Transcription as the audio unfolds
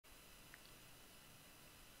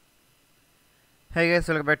Hey guys,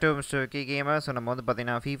 welcome back to Mr. K Gamer. So நம்ம வந்து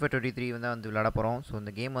பாத்தீங்கன்னா FIFA 23 வந்து விளையாட போறோம். So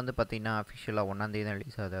இந்த கேம் வந்து பாத்தீங்கன்னா officially 1ஆம் தேதி தான்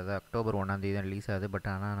ரிலீஸ் ஆகுது. அது அக்டோபர் 1ஆம் தேதி தான் ரிலீஸ் ஆகுது. பட்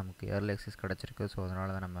ஆனா நமக்கு early access கிடைச்சிருக்கு. So அதனால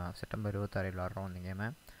தான் நம்ம செப்டம்பர் 26 விளையாடுறோம் இந்த கேமை.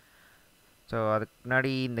 ஸோ அதுக்கு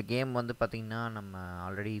முன்னாடி இந்த கேம் வந்து பார்த்திங்கன்னா நம்ம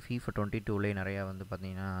ஆல்ரெடி FIFA 22லேயே நிறையா வந்து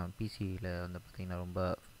பார்த்திங்கன்னா பிசியில் வந்து பார்த்திங்கன்னா ரொம்ப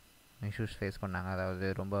இஷ்யூஸ் ஃபேஸ் பண்ணாங்க. அதாவது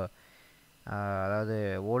ரொம்ப அதாவது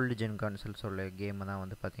ஓல்டு ஜென் கன்சோல்ஸோட கேமை தான்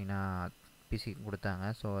வந்து பார்த்திங்கன்னா பிசிக்கு கொடுத்தாங்க.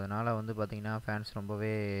 ஸோ அதனால் வந்து பார்த்திங்கன்னா ஃபேன்ஸ் ரொம்பவே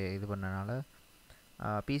இது பண்ணனால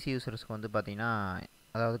பிசி யூசர்ஸ்க்கு வந்து பார்த்திங்கன்னா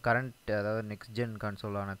அதாவது next gen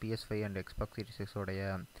கன்சோலான PS5 and Xbox Series Xோடைய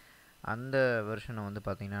அந்த வெர்ஷனை வந்து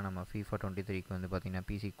பார்த்திங்கன்னா நம்ம FIFA 23க்கு வந்து பார்த்திங்கன்னா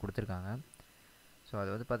பிசிக்கு கொடுத்துருக்காங்க. ஸோ அது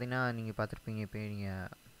வந்து பார்த்திங்கன்னா நீங்கள் பார்த்துருப்பீங்க, இப்போ நீங்கள்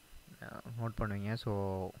நோட் பண்ணுவீங்க. ஸோ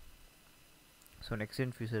நெக்ஸ்ட்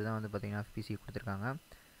ஜென் ஃபியூச்சர் தான் வந்து பார்த்திங்கன்னா பிசி கொடுத்துருக்காங்க.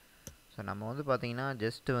 ஸோ நம்ம வந்து பார்த்திங்கன்னா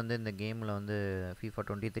ஜஸ்ட்டு வந்து இந்த கேமில் வந்து FIFA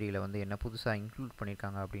 23ல் வந்து என்ன புதுசாக இன்க்ளூட்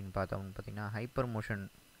பண்ணியிருக்காங்க அப்படின்னு பார்த்தோம்னு பார்த்திங்கன்னா ஹைப்பர் மோஷன்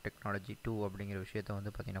டெக்னாலஜி 2 அப்படிங்கிற விஷயத்தை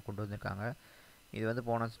வந்து பார்த்திங்கன்னா கொண்டு வந்திருக்காங்க. இது வந்து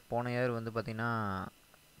போன இயர் வந்து பார்த்திங்கன்னா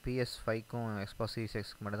PS5க்கும் Xbox Series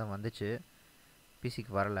Xக்கு மட்டும் தான் வந்துச்சு,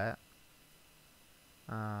 பிசிக்கு வரலை.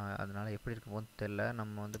 அதனால் எப்படி இருக்க போது தெரில.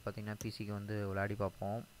 நம்ம வந்து பார்த்திங்கன்னா பிசிக்கு வந்து விளையாடி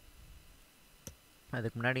பார்ப்போம்.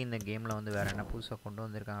 அதுக்கு முன்னாடி இந்த கேமில் வந்து வேறு என்ன புதுசாக கொண்டு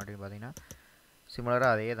வந்திருக்காங்க அப்படின்னு பார்த்திங்கன்னா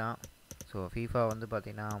சிமிலராக அதே தான். ஸோ FIFA வந்து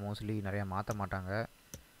பார்த்திங்கன்னா மோஸ்ட்லி நிறையா மாற்ற மாட்டாங்க,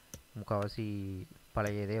 முக்கால்வாசி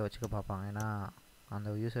பழைய இதே வச்சுக்க பார்ப்பாங்க. ஏன்னா அந்த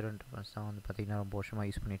யூசர் இன்டர்ஃபேஸ் தான் வந்து பார்த்திங்கன்னா ரொம்ப வருஷமாக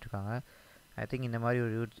யூஸ் பண்ணிகிட்ருக்காங்க. ஐ திங்க் இந்த மாதிரி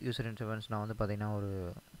ஒரு யூசர் இன்டர்ஃபேஸ் நான் வந்து பார்த்திங்கன்னா ஒரு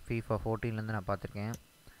FIFA 14லேருந்து நான் பார்த்துருக்கேன்.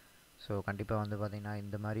 ஸோ கண்டிப்பாக வந்து பார்த்திங்கன்னா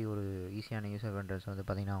இந்த மாதிரி ஒரு ஈஸியான யூசர் இன்டர்ஃபேஸ் வந்து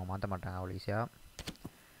பார்த்திங்கன்னா அவங்க மாற்ற மாட்டாங்க அவ்வளோ ஈஸியாக.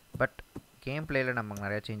 பட் கேம் பிளேயில் நமக்கு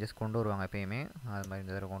நிறையா சேஞ்சஸ் கொண்டு வருவாங்க எப்பயுமே, அது மாதிரி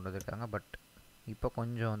இந்த தடவை கொண்டு வந்திருக்காங்க. பட் இப்போ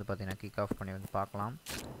கொஞ்சம் வந்து பார்த்திங்கன்னா கிக் ஆஃப் பண்ணி வந்து பார்க்கலாம்.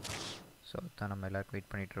 ஸோ தான் நம்ம எல்லோருக்கும் wait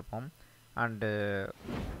பண்ணிகிட்ருப்போம். And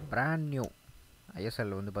brand new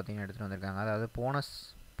ISL வந்து பார்த்திங்கன்னா எடுத்துகிட்டு வந்திருக்காங்க. அதாவது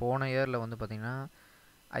போன இயரில் வந்து பார்த்திங்கன்னா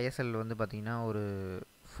ISL வந்து பார்த்திங்கன்னா ஒரு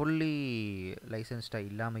ஃபுல்லி லைசன்ஸ்டாக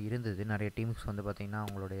இல்லாமல் இருந்தது. நிறைய டீம்ஸ் வந்து பார்த்திங்கன்னா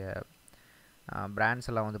அவங்களுடைய பிராண்ட்ஸ்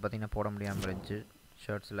எல்லாம் வந்து பார்த்திங்கன்னா போட முடியாமல் இருந்துச்சு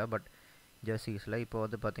ஷர்ட்ஸில். பட் ஜெர்சிஸில் இப்போ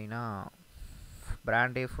வந்து பார்த்திங்கன்னா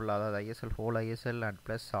பிராண்டே ஃபுல்லாக, அதாவது whole ISL and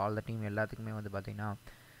plus all the team எல்லாத்துக்குமே வந்து பார்த்திங்கன்னா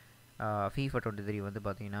FIFA 23 வந்து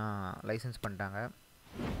பார்த்திங்கன்னா லைசன்ஸ் பண்ணிட்டாங்க.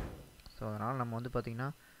 ஸோ அதனால் நம்ம வந்து பார்த்திங்கன்னா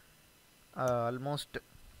ஆல்மோஸ்ட்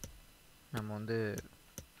நம்ம வந்து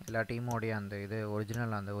எல்லா டீமோடைய அந்த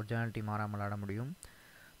ஒரிஜினாலிட்டி மாறாமல் விளாட முடியும்.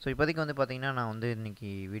 ஸோ இப்போதைக்கு வந்து பார்த்திங்கன்னா நான் வந்து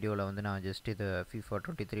இன்றைக்கி வீடியோவில் வந்து நான் ஜஸ்ட் இது FIFA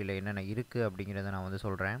 23ல் என்னென்ன இருக்குது அப்படிங்கிறத நான் வந்து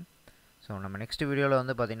சொல்கிறேன். ஸோ நம்ம நெக்ஸ்ட் வீடியோவில்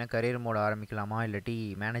வந்து பார்த்திங்கன்னா கரியர் மோட் ஆரம்பிக்கலாமா, இல்லாட்டி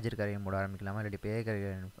மேனேஜர் கரியர் மோட் ஆரம்பிக்கலாமா, இல்லாட்டி பிளேயர்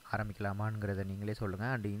கரியர் ஆரம்பிக்கலாமாங்கிறத நீங்களே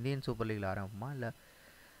சொல்லுங்கள். அண்ட் இந்தியன் சூப்பர் லீகில் ஆரம்பிப்போமா, இல்லை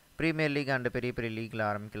ப்ரீமியர் லீக் அண்டு பெரிய பெரிய லீக்கில்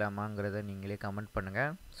ஆரம்பிக்கலாமாங்கிறத நீங்களே கமெண்ட்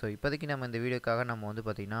பண்ணுங்கள். ஸோ இப்போதைக்கு நம்ம இந்த வீடியோக்காக நம்ம வந்து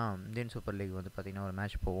பார்த்திங்கன்னா இந்தியன் சூப்பர் லீக் வந்து பார்த்திங்கன்னா ஒரு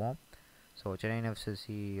மேட்ச் போவோம். So Chennai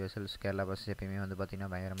FC vs Kerala bus எப்பயுமே வந்து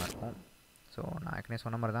பார்த்திங்கன்னா பயங்கரமாக இருக்கும். ஸோ நான் ஏற்கனவே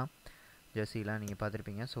சொன்ன மாதிரி தான் ஜெர்சிலாம் நீங்கள்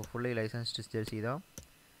பார்த்துருப்பீங்க. ஸோ ஃபுல்லி லைசன்ஸ்டு ஜெர்சி தான்.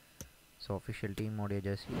 So official டீமோடைய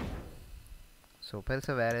Jersey. ஸோ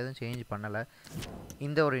பெருசாக வேறு எதுவும் சேஞ்ச் பண்ணலை.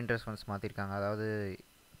 இந்த ஒரு இன்ட்ரெஸ்ட் மாற்றிருக்காங்க. அதாவது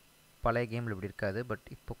பழைய கேமில் இப்படி இருக்காது, பட்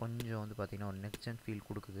இப்போ கொஞ்சம் வந்து பார்த்திங்கன்னா ஒரு நெக்ஸ்ட் ஜென் ஃபீல்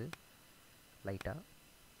கொடுக்குது லைட்டாக,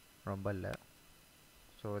 ரொம்ப இல்லை.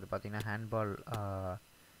 ஸோ இது பார்த்திங்கன்னா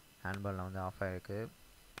ஹேண்ட்பாலில் வந்து ஆஃப் ஆகிருக்கு.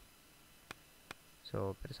 ஸோ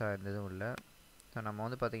பெருசாக இருந்ததும் இல்லை. ஸோ நம்ம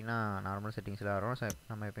வந்து பார்த்திங்கன்னா நார்மல் செட்டிங்ஸில் ஆடுறோம். ஸோ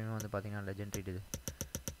நம்ம எப்பயுமே வந்து பார்த்திங்கன்னா லெஜெண்டரி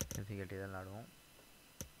டிஃபிகல்ட்டி தான் விளாடுவோம்.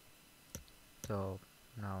 ஸோ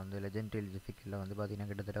நான் வந்து லெஜெண்டரி டிஃபிகல்ட்டியில் வந்து பார்த்திங்கன்னா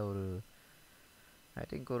கிட்டத்தட்ட ஒரு ஐ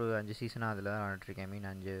திங்க் ஒரு 5 சீசனாக அதில் தான் விளாண்டுருக்கேன். மீன்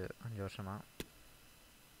 5 வருஷமாக.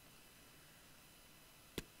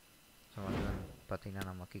 ஸோ வந்து பார்த்திங்கன்னா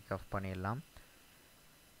நம்ம கிக் ஆஃப் பண்ணிடலாம்.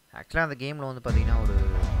 ஆக்சுவலாக அந்த கேமில் வந்து பார்த்திங்கன்னா ஒரு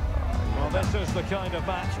Well, this is the kind of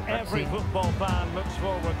match every football fan looks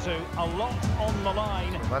forward to. A lot on the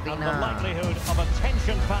line and the likelihood of a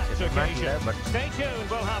tension-packed occasion. Stay tuned,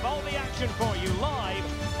 we'll have all the action for you live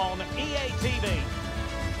on EA TV.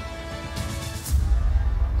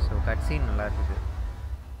 So cutscene நல்லா இருக்குது,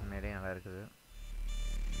 நிறைய நல்லா இருக்குது.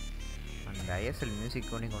 அந்த ISL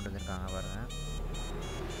music கொண்டு வந்திருக்காங்க பாருங்க.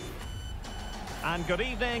 And good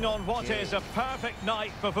evening on what is a perfect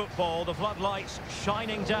night for football. The floodlights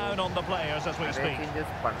shining down on the players as we speak.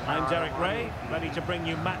 I'm Derek Ray, ready to bring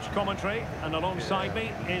you match commentary, and alongside me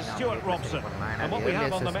is Stuart Robson. And what we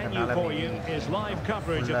have on the menu for you is live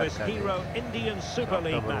coverage of this Hero Indian Super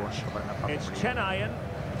League match. It's Chennaiyin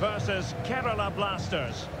versus Kerala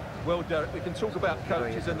Blasters. Well, Derek, we can talk about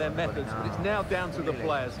coaches and their methods, but it's now down to the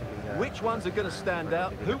players. Which ones are going to stand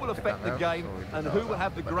out, who will affect the game, and who will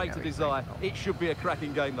have the greater desire. It should be a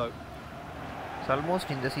cracking game, though. So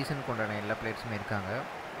almost in the season கொண்டான எல்லா பிளேயர்ஸுமே இருக்காங்க.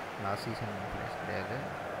 Last season players கிடையாது.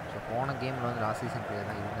 So போன கேமில் வந்து last season player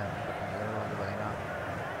தான் இருந்தாங்க. But இந்த தடவை வந்து பார்த்தீங்கன்னா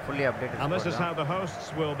fully updated. And this is how the hosts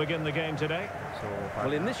will begin the game today. So,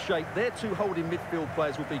 well, in this shape, their two holding midfield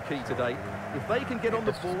players will be key today. If they can get on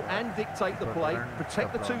the ball and dictate the play, protect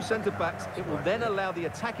the two centre-backs, it will then allow the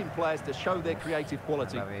attacking players to show their creative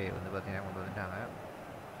quality.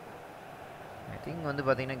 I think வந்து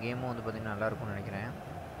பார்த்தீங்கன்னா கேமும் வந்து பார்த்தீங்கன்னா நல்லா இருக்கும்னு நினைக்கிறேன்.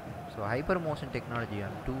 So hyper motion technology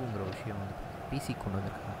 2ங்கிற விஷயம் வந்து பிசி கொண்டு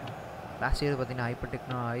வந்திருக்காங்க. லாஸ்ட் இயர் பார்த்தீங்கன்னா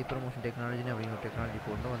ஹைப்பர் மோஷன் டெக்னாலஜின்னு அப்படின்னு ஒரு டெக்னாலஜி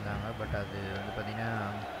கொண்டு வந்தாங்க. பட் அது வந்து பார்த்தீங்கன்னா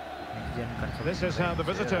This is how the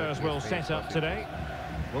visitors will set up today.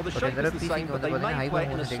 Well, the shape is the same, but they may play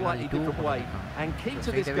it in a slightly different way. And key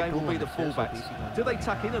to this game will be the fullbacks. Do they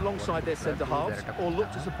tuck in alongside their centre halves or look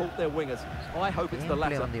to support their wingers? I hope it's the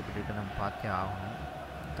latter.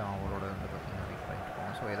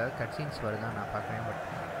 So ஏதாவது cut scenes வருதான் நான் பார்க்குறேன். But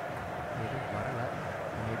எதுவும் வரல.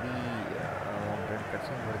 Maybe 1-2 cut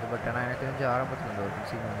scene வருது. But ஆனால் எனக்கு தெரிஞ்ச ஆரம்பத்தில் இந்த ஒரு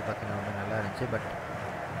சீன் வந்து பார்த்தீங்கன்னா ரொம்ப நல்லா இருந்துச்சு. பட்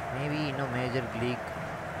மேபி இன்னும் மேஜர்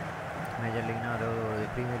லீக்னா அதாவது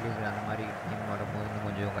ப்ரீமியர் லீக் அந்த மாதிரி டீம் வரும்போது இன்னும்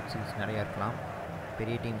கொஞ்சம் கட் சீன்ஸ் நிறையா இருக்கலாம்.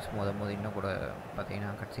 பெரிய டீம்ஸ் போது இன்னும் கூட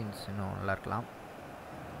பார்த்தீங்கன்னா கட் சீன்ஸ் இன்னும் நல்லா இருக்கலாம்.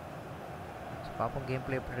 ஸோ பார்ப்போம் கேம்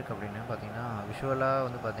பிளே எப்படி இருக்குது அப்படின்னு பார்த்தீங்கன்னா விஷுவலாக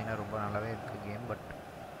வந்து பார்த்தீங்கன்னா ரொம்ப நல்லாவே இருக்குது கேம். பட்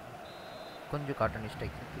கொஞ்சம்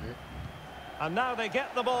கார்ட்டூனிஸ்டாக இருக்குது. And now they get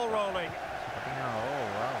the ball rolling. பார்த்தீங்கன்னா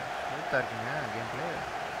ஸ்மூத்தாக இருக்குங்க game play.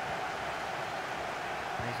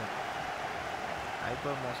 Nice.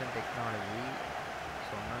 Hyper motion technology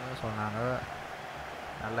சொன்னாங்க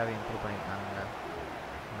நல்லாவே இம்ப்ரூவ் பண்ணியிருக்காங்க.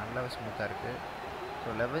 நல்லாவே ஸ்மூத்தாக இருக்குது. ஸோ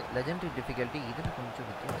லெஜெண்டரி டிஃபிகல்ட்டி இதில் கொஞ்சம்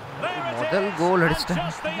வித்தியாசம். முதல் கோல் அடிச்சிட்டேன்.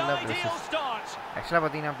 ஆக்சுவலாக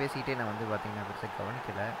பார்த்தீங்கன்னா பேசிக்கிட்டே நான் வந்து பார்த்தீங்கன்னா பெருசாக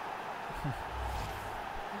கவனிக்கலை.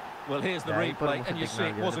 Well, here's the replay, and you see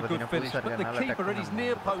it was a good finish, but the keeper at his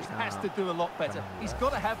near post has to do a lot better. He's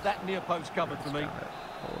got to have that near post covered for me.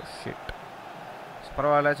 Oh shit.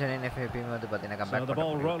 பரவாயில்ல Chennai FAP வந்து பார்த்தீங்கன்னா comeback the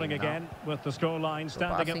ball rolling again with the score line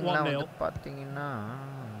standing at 1-0. பார்த்தீங்கன்னா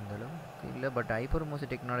அந்த அளவுக்கு இல்லை. But hyper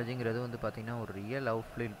motion டெக்னாலஜிங்கிறது வந்து பார்த்தீங்கன்னா ஒரு ரியல்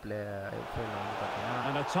அவுட்ஃபீல்ட் பிளே வந்து பார்த்தீங்கன்னா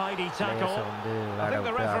and a tidy tackle. I think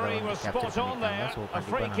the referee was spot on there. A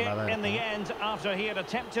free kick in the end after he had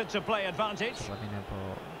attempted to play advantage. பார்த்தீங்கன்னா இப்போ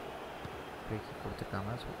free kick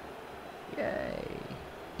கொடுத்துருக்காங்க.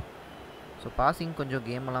 So passing கொஞ்சம்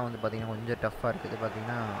கேமெல்லாம் வந்து பார்த்தீங்கன்னா கொஞ்சம் டஃப்பாக இருக்குது.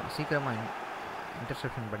 பார்த்தீங்கன்னா சீக்கிரமாக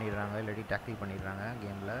இன்டர்செப்ஷன் பண்ணிடுறாங்க, இல்லாட்டி டேக்கிள் பண்ணிடுறாங்க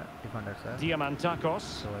கேமில் டிஃபெண்டர்ஸை. Diamantakos.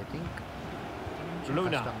 So I think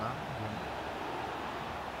Luna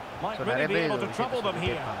might really be able to trouble them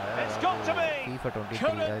here. It's got to be.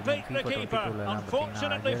 Couldn't beat the keeper,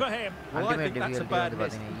 unfortunately for him. Well, I think that's a bad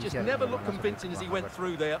miss. He just never looked convincing as he went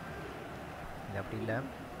through there. இது அப்படி இல்லை,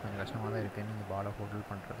 கொஞ்சம் கஷ்டமாக தான் இருக்குது நீங்கள் பாலை hold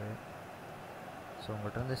பண்ணுறது. ஸோ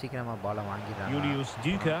உங்கள்கிட்ட வந்து சீக்கிரமாக பாலை வாங்கிடுறாங்க. Julius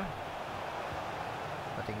Duca.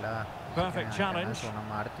 பார்த்தீங்களா Perfect challenge. ஸோ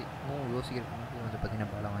நம்ம அடுத்து யோசிக்கிறதுக்கு வந்து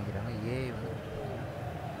பார்த்தீங்கன்னா பாலை வாங்கிடுறாங்க.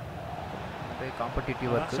 வந்து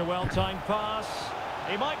காம்படிட்டிவாக That's a well-timed pass.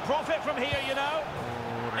 He might profit from here, you know.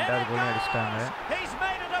 ரெண்டாவது கோல் அடிச்சிட்டாங்க. He's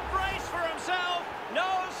made it a brace for himself. No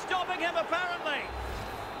stopping him apparently.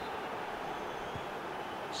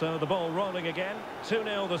 So the ball rolling again.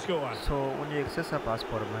 2-0 the score. So கொஞ்சம் எக்ஸஸாக பாஸ்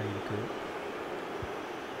போகிற மாதிரி இருக்குது.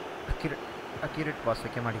 Accurate pass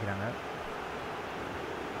வைக்க மாட்டேங்கிறாங்க.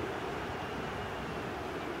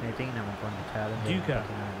 I think நமக்கு வந்து சேலஞ்ச்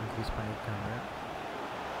இன்க்ரீஸ் பண்ணியிருக்காங்க.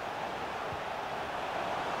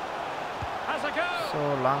 ஸோ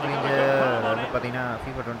லாங் ரேஞ்சர் வந்து பார்த்தீங்கன்னா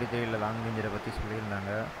FIFA 23 லாங் ரேஞ்சரை பற்றி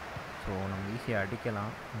சொல்லியிருந்தாங்க. ஸோ நம்ம ஈஸியாக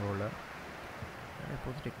அடிக்கலாம் கோலை.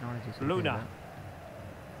 புது டெக்னாலஜிஸ். Luna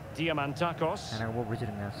Diamantakos. எனக்கு ரொம்ப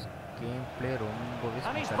பிடிச்சிருங்க கேம் பிளே ரொம்பவே.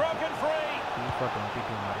 And he's broken free. FIFA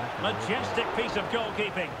 22 மாதிரி majestic piece of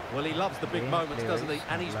goalkeeping. Well, he loves the big moments, doesn't he?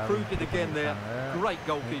 And he's proved it again there. Great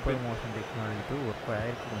goalkeeping. Motion technology too work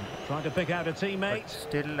ஆயிருக்கும். Trying to pick out a teammate.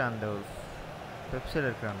 Still அந்த பெப்சில்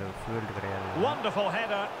இருக்கிற அந்த field கிடையாது. Wonderful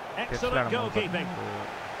header. Excellent goalkeeping.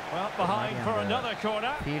 Well, behind for another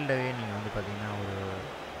corner. ஃபீல்டவே நீங்க வந்து பாத்தீங்கன்னா ஒரு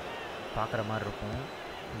பார்க்குற மாதிரி இருக்கும்.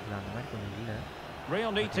 இதுல அந்த மாதிரி கொஞ்சம் இல்ல.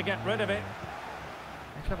 Real need to get rid of it.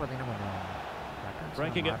 ஆக்சுவலா பாத்தீங்கன்னா கொஞ்சம்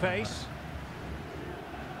breaking at pace.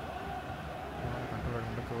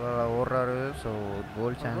 கண்ட்ரோலர் ஓடுறாரு. ஸோ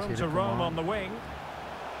கோல் சான்ஸ் இருக்கு.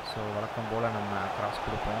 ஸோ வழக்கம் போல நம்ம கிராஸ்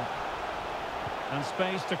கொடுப்போம். And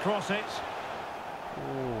space to cross it.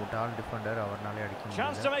 Doll Defender அவர்னாலே அடிக்க முடியல.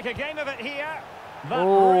 Chance to make a game of it here. That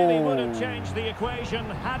really would have changed the equation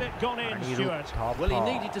had it gone in, Stuart. Well, he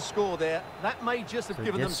needed to score there. That may just have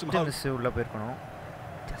given them some hope. Just உள்ள போயிருக்கணும்.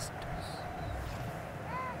 Just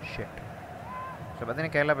shit. So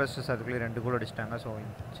பார்த்தீங்கன்னா Kerala blasters அதுக்குள்ளே 2 கோல் அடிச்சிட்டாங்க. So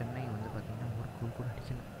Chennai வந்து பார்த்தீங்கன்னா ஒரு கோல் கூட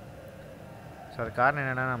அடிக்கணும். ஸோ அது காரணம்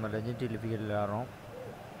என்னென்னா நம்ம லெஜெண்டரி லிஃபிகல் விளையாடுறோம்.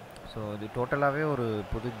 ஸோ இது டோட்டலாகவே ஒரு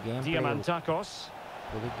புது கேம்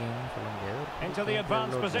புது கேம்னு சொல்ல முடியாது.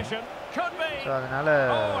 ஸோ அதனால்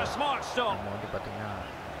நம்ம வந்து பார்த்திங்கன்னா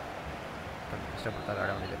கஷ்டப்பட்டு விளையாட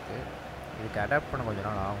வேண்டியது இருக்குது. இதுக்கு அடாப்ட் பண்ண கொஞ்சம்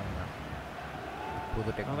நாள் ஆகுங்க புது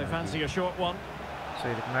டெக்னாலஜி. ஸோ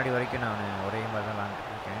இதுக்கு முன்னாடி வரைக்கும் நான் ஒரே மாதிரி தான்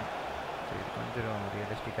விளாண்டுருக்கேன். ஸோ இது கொஞ்சம்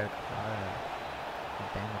ரியலிஸ்டிக்காக இருக்கிறதுனால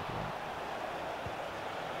டைம் எடுத்துக்கலாம்.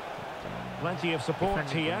 Plenty of support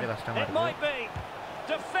here. It might be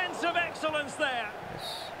defensive excellence there. Yes,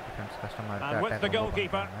 defense customer. And with the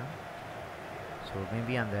goalkeeper. So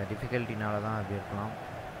maybe on the difficulty naala dhaan apdi irukkalam.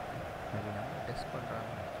 Maybe nama test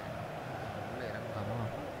பண்றாங்க. உள்ள இறங்கலாமா?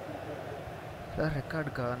 Sir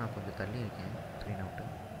ரெக்கார்டுக்காக நான் கொஞ்சம் தள்ளி இருக்கேன் 3 out.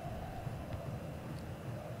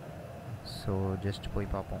 So just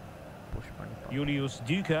போய் பார்ப்போம். Push பண்ணி Julius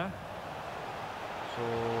Duca. So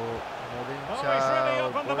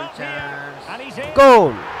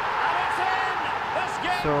goal.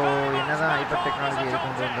 So என்னதான் ஹைப்பர் டெக்னாலஜி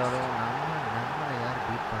கொண்டு வந்தாலும் நம்ம யார்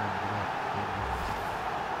பீட் பண்ண முடியாது.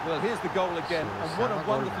 Well, here's the goal again, and what a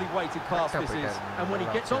wonderfully weighted pass this is. And when he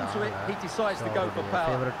gets onto it, he decides to go for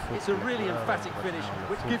power. It's a really emphatic finish,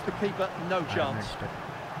 which gives the keeper no chance.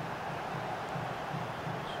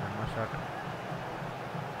 shot.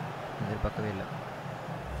 எதிர்பார்க்கவே இல்லை.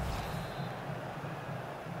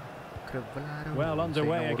 Well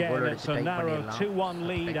underway again. It's a narrow 2-1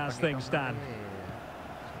 lead as things stand.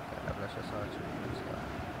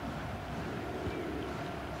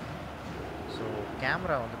 So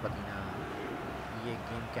camera வந்து பாத்தீங்கன்னா EA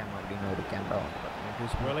game cam அப்படின ஒரு camera வந்து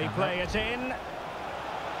பாத்தீங்கன்னா Will he play it in?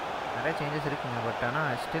 நிறைய changes இருக்குங்க but ஆனா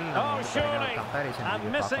ஸ்டில் நம்ம வந்து comparison and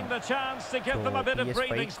missing the chance to give them a bit of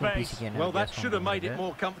breathing space. Well, that should have made it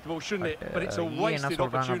more comfortable, shouldn't it? But it's a wasted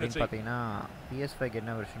opportunity. பாத்தீங்கன்னா PS5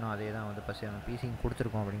 என்ன வெர்ஷனோ அதே தான் வந்து PC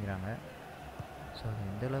கொடுத்திருக்கோம் அப்படிங்கறாங்க. So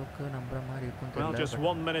இந்த அளவுக்கு நம்பற மாதிரி இருக்கும் தெரியல. Well, just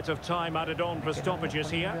 1 minute of time added on for stoppages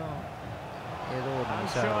here. ஏதோ ஒரு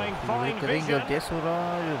நிமிஷம் தேசுரா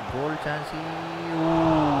கோல் chance.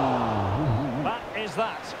 That is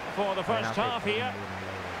that for the first half here.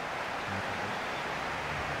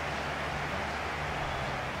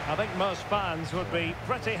 I think most fans would be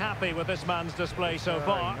pretty happy with this man's display so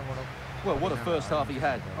far. Well, what a first half he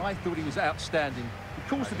had. I thought he was outstanding. He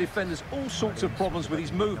caused the defenders all sorts of problems with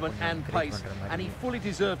his movement and pace, and he fully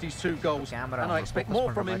deserved his 2 goals. And I expect more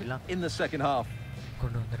from him in the second half.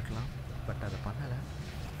 But அது பண்ணல.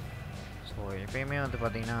 So எப்பயுமே வந்து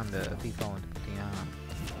பார்த்தீங்கன்னா அந்த FIFA வந்து பார்த்தீங்கன்னா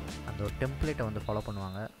அந்த ஒரு டெம்ப்ளேட்டை வந்து ஃபாலோ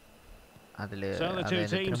பண்ணுவாங்க. அதில் So the two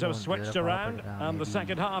teams have switched around and the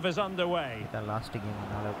second half is underway. Last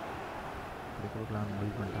கேம்னால இப்படி கொடுக்கலாம்னு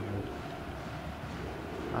முடிவு பண்ணிட்டாங்க.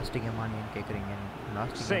 லாஸ்ட் கேமான்னு ஏன் கேட்குறீங்க?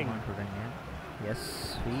 லாஸ்ட் கேமான்னு சொல்கிறீங்க. எஸ்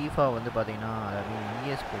FIFA வந்து பார்த்தீங்கன்னா அதாவது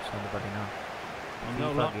EA ஸ்போர்ட்ஸ் வந்து பார்த்தீங்கன்னா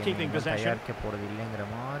தயாரிக்க போகிறது இல்லைங்கிற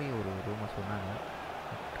மாதிரி ஒரு ரூமர் சொன்னாங்க.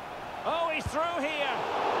 Oh, he's through here.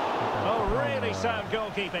 Oh, really sound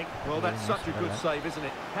goalkeeping. Well, that's such a good save, isn't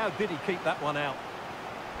it? How did he keep that one out?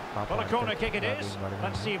 Well, a corner kick it is.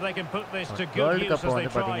 Let's see if they can put this to good use as they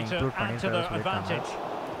try to add to their advantage.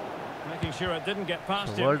 Making sure it didn't get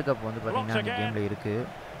past him. World Cup வந்து பாத்தீங்கன்னா இந்த கேம்ல இருக்கு.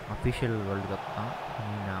 Official World Cup தான்.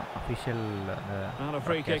 Official And a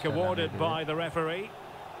free kick awarded by the referee.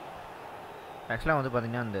 Actually வந்து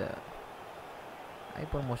பாத்தீங்கன்னா அந்த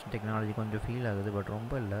hyper motion technology கொஞ்சம் ஃபீல் ஆகுது பட்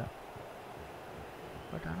ரொம்ப இல்ல.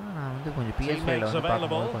 பட் ஆனா நான் வந்து கொஞ்சம் PS5 ல வந்து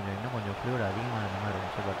பாக்கும்போது கொஞ்சம் இன்னும் கொஞ்சம் ஃப்ளூயிட் அதிகமா இருந்த மாதிரி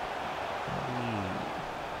இருந்துச்சு. பட்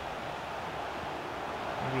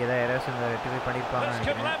மேபி ஏதா எரர்ஸ் இந்த ரெக்டிஃபை பண்ணிருப்பாங்க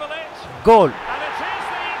நினைக்கிறேன். கோல்.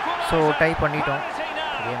 ஸோ டை பண்ணிட்டோம்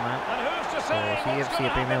கேம். ஸோ CFC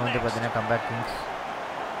எப்பயுமே வந்து பார்த்தீங்கன்னா கம்பேக் கிங்ஸ்.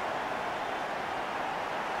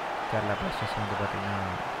 கேரளா பிளாஸ்டர்ஸ் வந்து பார்த்தீங்கன்னா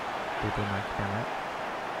 2-2 மாற்றிட்டாங்க.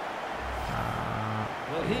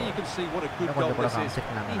 Well, here you can see what a good goal this is.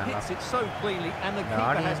 He hits it so cleanly and the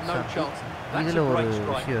keeper has no chance. That's a great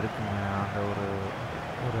strike. விஷயம் இருக்குங்க. அந்த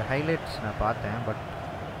ஒரு ஹைலைட்ஸ் நான் பார்த்தேன் பட்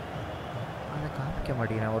அதை காமிக்க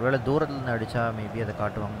மாட்டேங்கிறேன். ஒருவேளை தூரத்துலேருந்து அடித்தா மேபி அதை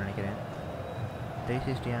காட்டுவாங்கன்னு நினைக்கிறேன்.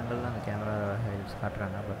 360 ஆங்கிளில் அந்த கேமரா ஹைலைட்ஸ்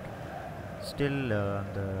காட்டுறாங்க பட் ஸ்டில்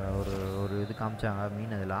அந்த ஒரு இது காமிச்சாங்க.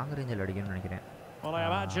 மீன் அது லாங் ரேஞ்சில் அடிக்கணும்னு நினைக்கிறேன். Well, I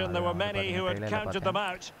imagine there were many who had counted them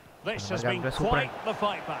out. This has been quite the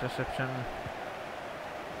fight back. Reception.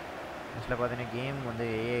 Actually, பார்த்தீங்கன்னா கேம் வந்து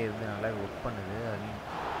AI வந்து நல்லா ஒர்க் பண்ணுது.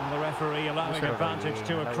 The referee allowing advantage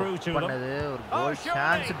to accrue to them. ஒரு கோல்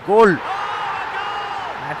chance கோல்.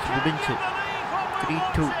 Match முடிஞ்சு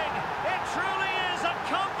 3-2.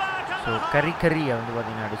 So கரி வந்து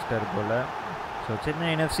பார்த்தீங்கன்னா அடிச்சிட்டாரு கோல. ஸோ சென்னை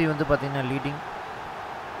NFC வந்து பார்த்தீங்கன்னா லீடிங்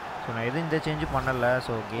ஸோ நான் எதுவும் இந்த சேஞ்சு பண்ணல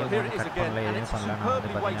ஸோ கேம் வந்து கட் பண்ணல எதுவுமே பண்ணல நான் வந்து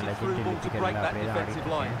பார்த்தீங்கன்னா லெஜெண்டரி லிபிக்கரில் அப்படியே தான்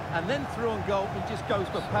ஆடிட்டுருக்கேன்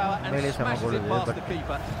உண்மையிலே செம கோல் இது பட்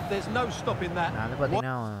நான் வந்து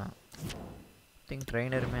பார்த்தீங்கன்னா திங்க்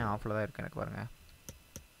ட்ரெயினருமே ஆஃபில் தான் இருக்குது எனக்கு பாருங்கள்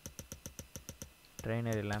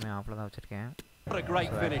ட்ரெயினர் எல்லாமே ஆஃபில் தான் வச்சுருக்கேன்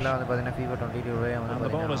ஆக்சுவலாக வந்து பார்த்தீங்கன்னா FIFA 22 வந்து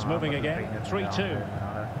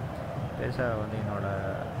பெருசாக வந்து என்னோட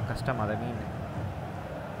கஷ்டம் அதை மீன்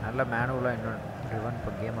நல்ல மேனுவலாக இன்னும் ட்ரிவன்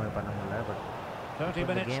இப்போ கேம் பண்ண முடியல பட் கேமில்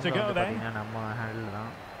வந்து பார்த்தீங்கன்னா நம்ம ஹேண்டில்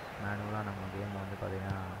தான் மேனுவலாக நம்ம கேம் வந்து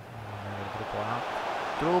பார்த்தீங்கன்னா எடுத்துகிட்டு போகலாம்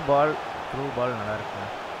த்ரூ பால் நல்லா இருக்குங்க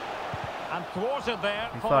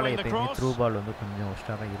ஃபிஃபாவில் எப்பயுமே த்ரூ பால் வந்து கொஞ்சம்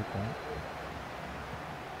ஒஸ்ட்டாக தான் இருக்கும்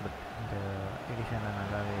பட் இந்த எடிஷனில்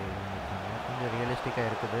நல்லாவே இருக்காங்க கொஞ்சம் ரியலிஸ்டிக்காக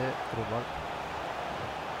இருக்குது த்ரூ பால்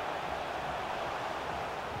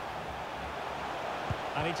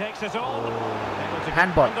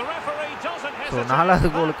ஹேண்ட்பால் ஸோ 4வது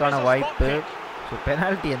கோலுக்கான வாய்ப்பு ஸோ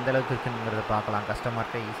பெனால்ட்டி எந்த அளவுக்கு இருக்குங்கிறத பார்க்கலாம் கஸ்டமர்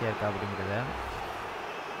இருக்கா ஈஸியாக இருக்கா அப்படிங்கிறத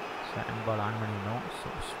ஸோ ஹேண்ட்பால் ஆன் பண்ணிடணும் ஸோ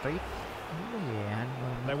ஸ்ட்ரைட்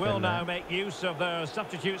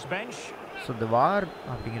ஸோ இந்த வார்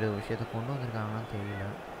அப்படிங்கிற ஒரு விஷயத்தை கொண்டு வந்திருக்காங்கன்னு தெரியல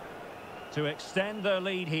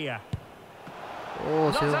ஓ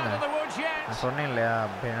சிவங்க நான் சொன்னேன் இல்லையா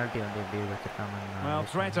பெனால்ட்டி வந்து எப்படி வச்சுருக்காங்க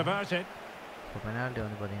ஸோ பெனால்ட்டி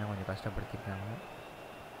வந்து பார்த்தீங்கன்னா கொஞ்சம் கஷ்டப்படுத்திருக்காங்க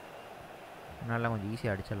நல்லா கொஞ்சம்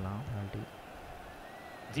ஈஸியாக அடிச்சிடலாம் பெனால்ட்டி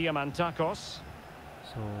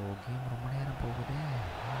ஸோ கேம் ரொம்ப நேரம் போகுது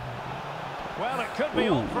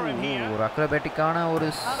ஒரு அக்ரோபேட்டிக்கான ஒரு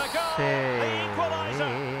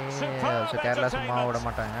ஸோ கேரளா சும்மா விட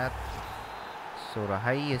மாட்டாங்க ஸோ ஒரு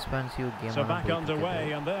high expensive game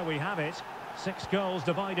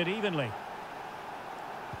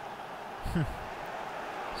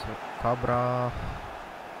so Kabra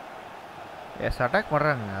S attack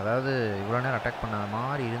பண்ணுறாங்க அதாவது இவ்வளோ நேரம் அட்டாக் பண்ணாத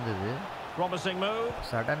மாதிரி இருந்தது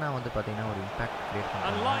சடனாக வந்து பார்த்தீங்கன்னா ஒரு இம்பாக்ட் கிரியேட்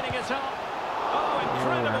பண்ணுறாங்க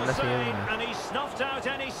நல்ல சேவுங்க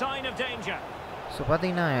ஸோ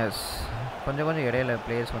பார்த்தீங்கன்னா எஸ் கொஞ்சம் இடையில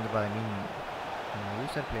பிளேயர்ஸ் வந்து பார்த்தீங்கன்னா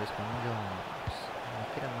யூசர் பிளேயர்ஸ் கொஞ்சம்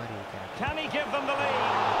நிற்கிற மாதிரி இருக்கு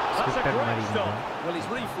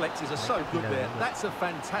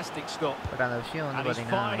பட் அந்த விஷயம் வந்து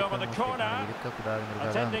பார்த்தீங்கன்னா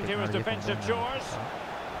இருக்கக்கூடாதுங்கிறதுக்காக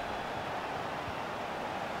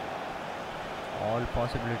all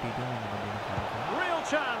பாசிபிலிட்டியும்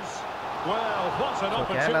Well, what an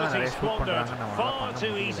opportunity squandered. Far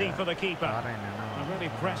too easy for the keeper. Really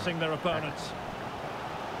pressing their opponents.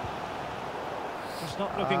 Just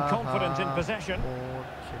not looking confident in possession.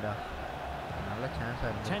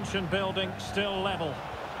 Tension building, still level.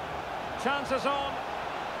 Chances on.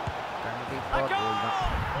 A goal!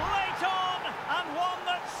 Late on! And one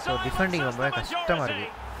that silences the majority.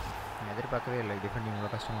 எதிர்பார்க்கவே இல்லை defending இவ்வளோ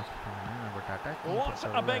கஷ்டமாக வச்சுருக்காங்க but attack What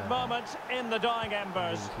a big moment in the dying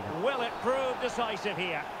embers. Will it prove decisive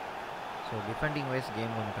here? So defending wise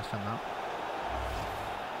game கொஞ்சம் கஷ்டம் தான்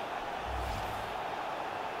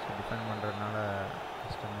so defend பண்ணுறதுனால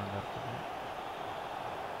கஷ்டமாக தான் இருக்குது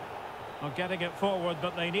Getting it forward,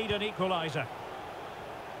 but they need an equaliser.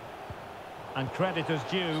 And credit is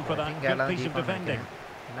due for that good piece of defending.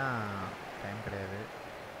 ஏன்னா time கிடையாது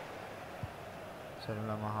so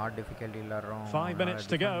நம்ம heart difficulty விளாட்றோம் 5 minutes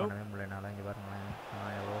to go. முடியலனால இங்கே பாருங்களேன்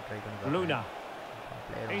நான் எவ்வளோ ட்ரை பண்ணி Luna.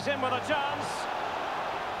 He's in with a chance.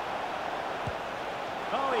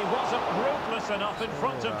 Oh, he wasn't ruthless enough in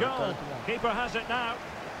front of goal. Keeper has it now.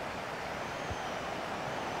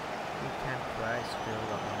 He can try still.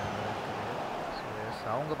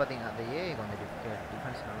 அவங்க பார்த்தீங்கன்னா அந்த ஏஐ கொஞ்சம்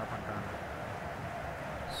டிஃபென்ஸ் நல்லா பண்ணுறாங்க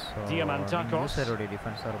ஸோ யூசரோடைய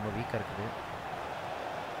டிஃபென்ஸ் தான் ரொம்ப வீக்காக இருக்குது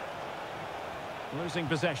Losing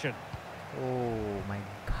possession. Oh my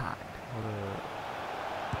god.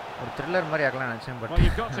 ஒரு thriller மாதிரி ஆகலாம் நினைச்சேன் but Well,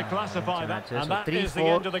 you've got to classify that, and that is the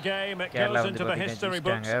end of the game. It goes into the history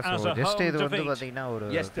books as a home defeat.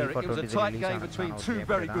 Yes, Derek, it was a tight game between two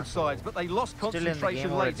very good sides, but they lost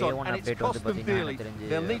concentration late on, and it's cost them dearly.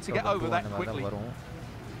 They'll need to get over that quickly.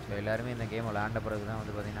 எல்லாருமே இந்த game விளையாண்ட பிறகு தான்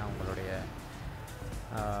வந்து பார்த்தீங்கன்னா அவங்களுடைய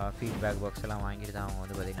feedback box எல்லாம் வாங்கிட்டு தான் அவங்க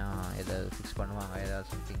வந்து பார்த்தீங்கன்னா எதாவது ஃபிக்ஸ் பண்ணுவாங்க ஏதாவது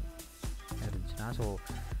சம்திங் இருந்துச்சுன்னா ஸோ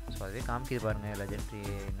அதுவே காமிக்கிது பாருங்கள்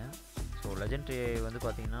லெஜெண்ட்ரின்னு ஸோ லெஜெண்ட்ரி வந்து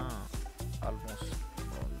பார்த்திங்கன்னா ஆல்மோஸ்ட்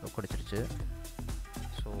குடிச்சிருச்சு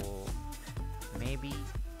ஸோ மேபி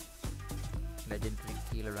லெஜெண்ட்ரி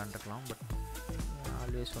கீழே விளாண்டுருக்கலாம் பட்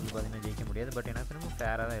ஆல்வேஸ் வந்து பார்த்திங்கன்னா ஜெயிக்க முடியாது பட் எனக்கு ரொம்ப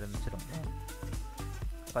ஃபேராக தான் இருந்துச்சு ரொம்ப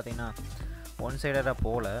பார்த்திங்கன்னா ஒன் சைடராக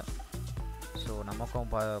போகல ஸோ நமக்கும்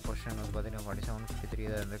பொசிஷன் வந்து பார்த்திங்கன்னா 47-53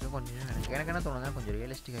 தான் இருந்திருக்கு கொஞ்சம் எனக்கு என்ன தோணுதுன்னா கொஞ்சம்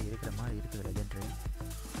ரியலிஸ்டிக்காக இருக்கிற மாதிரி இருக்குது லெஜெண்ட்ரி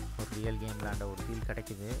ஒரு ரியல் கேம் விளாண்ட ஒரு ஃபீல்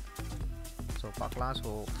கிடைக்குது ஸோ பார்க்கலாம். ஸோ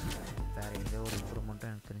வேறு எந்த ஒரு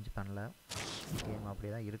இம்ப்ரூவ்மெண்ட்டும் எனக்கு தெரிஞ்சு பண்ணல. கேம்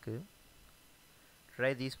அப்படியே தான் இருக்குது.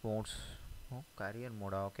 Try these modes. Career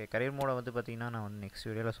Moda? Okay, career மோடை வந்து பார்த்திங்கன்னா நான் வந்து நெக்ஸ்ட்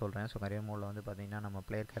வீடியோவில் சொல்கிறேன். ஸோ கரியர் மோடில் வந்து பார்த்திங்கன்னா நம்ம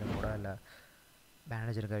பிளேயர் கரியர் மோடா இல்லை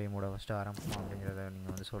மேனேஜர் கரியர் மோடை ஃபஸ்ட்டு ஆரம்பிப்போம் அப்படிங்கிறத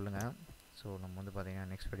நீங்கள் வந்து சொல்லுங்கள். ஸோ நம்ம வந்து பார்த்திங்கன்னா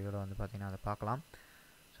நெக்ஸ்ட் வீடியோவில் வந்து பார்த்திங்கன்னா அதை பார்க்கலாம்.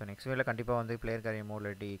 ஸோ நெக்ஸ்ட் வீடியோவில் கண்டிப்பாக வந்து பிளேயர் கரியர் மோட்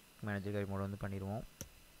இல்லாட்டி மேனேஜர் கரியர் மோட் வந்து பண்ணிடுவோம்.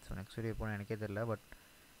 ஸோ நெக்ஸ்ட் வீடியோ போனால் எனக்கே தெரில, பட்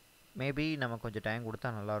மேபி நம்ம கொஞ்சம் டைம்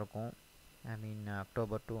கொடுத்தா நல்லாயிருக்கும். ஐ மீன்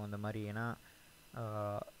அக்டோபர் 2 அந்த மாதிரி. ஏன்னா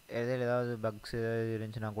ஏதாவது பக்ஸ் ஏதாவது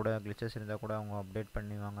இருந்துச்சுன்னா கூட, கிளிச்சஸ் இருந்தால் கூட அவங்க அப்டேட்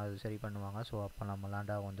பண்ணுவாங்க, அது சரி பண்ணுவாங்க. ஸோ அப்போ நம்ம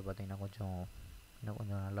விளாண்டா வந்து பார்த்திங்கன்னா இன்னும்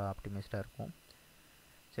கொஞ்சம் நல்லா ஆப்டிமைஸ்டாக இருக்கும்.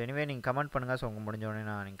 ஸோ எனிவே நீங்கள் கமெண்ட் பண்ணுங்கள். ஸோ உங்கள் முடிஞ்ச உடனே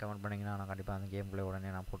நீங்கள் கமெண்ட் பண்ணிங்கன்னா நான் கண்டிப்பாக அந்த கேம்குள்ளே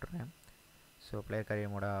உடனே நான் போட்டுருவேன். So player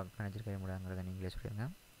career Moda manager career மோடாங்கிறத நீங்களே சொல்லிடுங்க.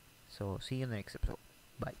 So see you in the next episode.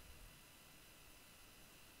 Bye.